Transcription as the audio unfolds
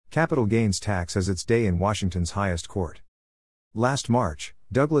Capital gains tax has its day in Washington's highest court. Last March,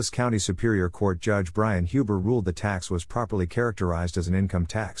 Douglas County Superior Court Judge Brian Huber ruled the tax was properly characterized as an income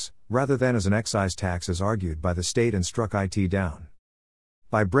tax, rather than as an excise tax as argued by the state, and struck it down.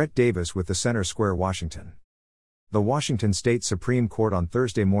 By Brett Davis with the Center Square, Washington. The Washington State Supreme Court on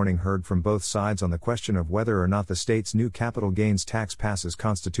Thursday morning heard from both sides on the question of whether or not the state's new capital gains tax passes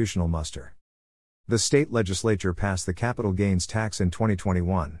constitutional muster. The state legislature passed the capital gains tax in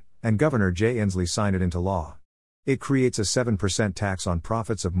 2021, and Governor Jay Inslee signed it into law. It creates a 7% tax on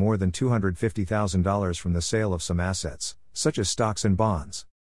profits of more than $250,000 from the sale of some assets, such as stocks and bonds.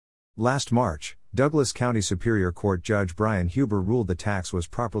 Last March, Douglas County Superior Court Judge Brian Huber ruled the tax was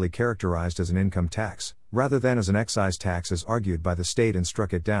properly characterized as an income tax, rather than as an excise tax as argued by the state, and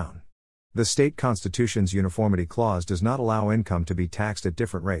struck it down. The state constitution's uniformity clause does not allow income to be taxed at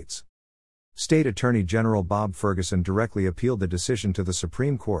different rates. State Attorney General Bob Ferguson directly appealed the decision to the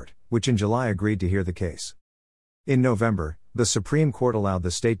Supreme Court, which in July agreed to hear the case. In November, the Supreme Court allowed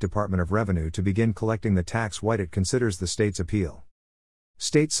the State Department of Revenue to begin collecting the tax while it considers the state's appeal.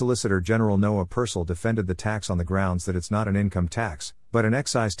 State Solicitor General Noah Purcell defended the tax on the grounds that it's not an income tax, but an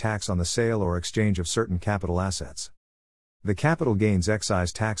excise tax on the sale or exchange of certain capital assets. The capital gains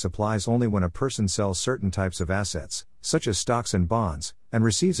excise tax applies only when a person sells certain types of assets, such as stocks and bonds, and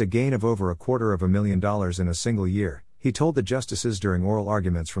receives a gain of over $250,000 in a single year, he told the justices during oral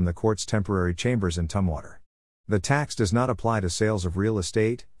arguments from the court's temporary chambers in Tumwater. The tax does not apply to sales of real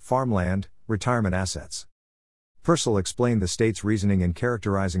estate, farmland, retirement assets. Purcell explained the state's reasoning in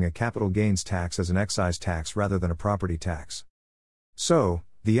characterizing a capital gains tax as an excise tax rather than a property tax. So,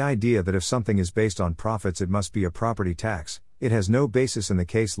 the idea that if something is based on profits it must be a property tax, it has no basis in the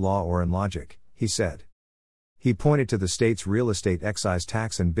case law or in logic, he said. He pointed to the state's real estate excise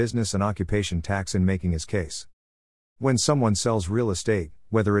tax and business and occupation tax in making his case. When someone sells real estate,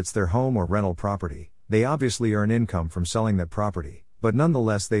 whether it's their home or rental property, they obviously earn income from selling that property, but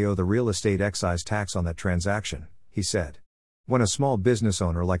nonetheless they owe the real estate excise tax on that transaction, he said. When a small business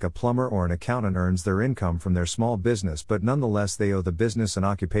owner like a plumber or an accountant earns their income from their small business but nonetheless they owe the business and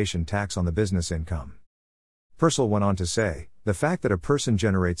occupation tax on the business income. Purcell went on to say, the fact that a person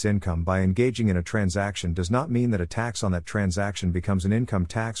generates income by engaging in a transaction does not mean that a tax on that transaction becomes an income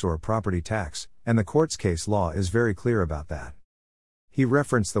tax or a property tax, and the court's case law is very clear about that. He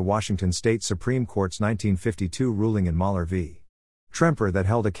referenced the Washington State Supreme Court's 1952 ruling in Mahler v. Tremper that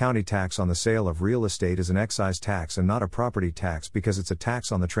held a county tax on the sale of real estate as an excise tax and not a property tax because it's a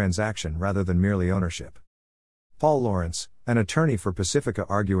tax on the transaction rather than merely ownership. Paul Lawrence, an attorney for Pacifica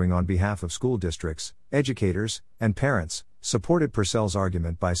arguing on behalf of school districts, educators, and parents, supported Purcell's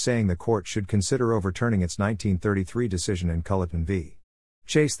argument by saying the court should consider overturning its 1933 decision in Culleton v.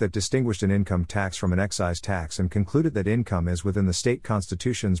 Chase that distinguished an income tax from an excise tax and concluded that income is within the state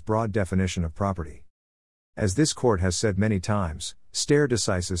constitution's broad definition of property. As this court has said many times, stare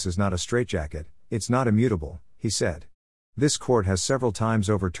decisis is not a straitjacket, it's not immutable, he said. This court has several times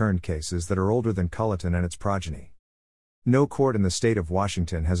overturned cases that are older than Culleton and its progeny. No court in the state of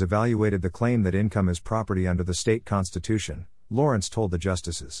Washington has evaluated the claim that income is property under the state constitution, Lawrence told the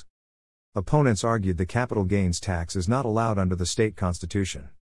justices. Opponents argued the capital gains tax is not allowed under the state constitution.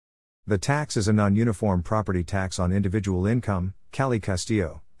 The tax is a non-uniform property tax on individual income, Callie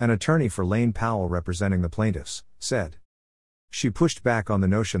Castillo, an attorney for Lane Powell representing the plaintiffs, said. She pushed back on the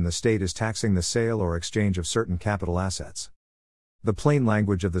notion the state is taxing the sale or exchange of certain capital assets. The plain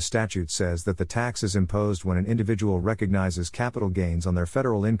language of the statute says that the tax is imposed when an individual recognizes capital gains on their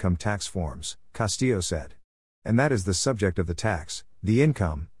federal income tax forms, Castillo said. And that is the subject of the tax, the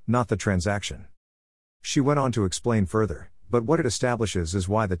income, not the transaction. She went on to explain further, but what it establishes is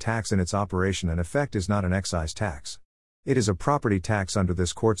why the tax in its operation and effect is not an excise tax. It is a property tax under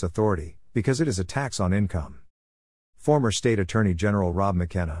this court's authority, because it is a tax on income. Former State Attorney General Rob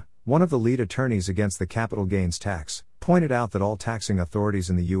McKenna, one of the lead attorneys against the capital gains tax, pointed out that all taxing authorities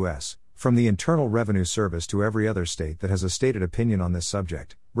in the U.S., from the Internal Revenue Service to every other state that has a stated opinion on this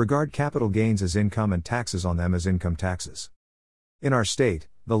subject, regard capital gains as income and taxes on them as income taxes. In our state,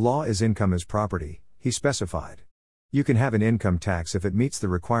 the law is income is property, he specified. You can have an income tax if it meets the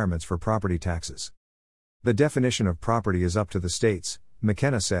requirements for property taxes. The definition of property is up to the states,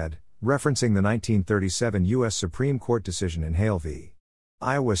 McKenna said, referencing the 1937 U.S. Supreme Court decision in Hale v.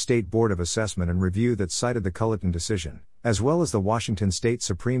 Iowa State Board of Assessment and Review that cited the Culleton decision, as well as the Washington State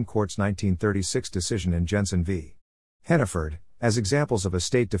Supreme Court's 1936 decision in Jensen v. Henneford, as examples of a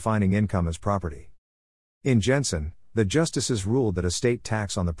state defining income as property. In Jensen, the justices ruled that a state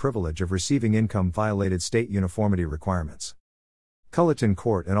tax on the privilege of receiving income violated state uniformity requirements. Culleton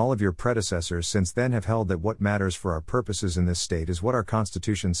Court and all of your predecessors since then have held that what matters for our purposes in this state is what our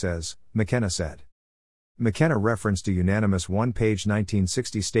Constitution says, McKenna said. McKenna referenced a unanimous one-page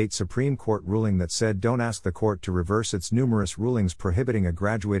 1960 state Supreme Court ruling that said don't ask the court to reverse its numerous rulings prohibiting a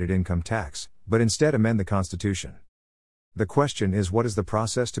graduated income tax, but instead amend the Constitution. The question is, what is the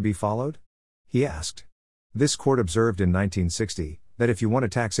process to be followed? He asked. This court observed in 1960 that if you want to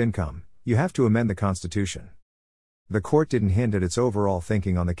tax income, you have to amend the Constitution. The court didn't hint at its overall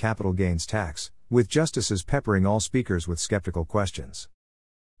thinking on the capital gains tax, with justices peppering all speakers with skeptical questions.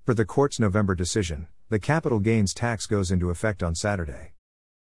 Per the court's November decision, the capital gains tax goes into effect on Saturday.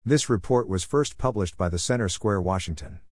 This report was first published by the Center Square Washington.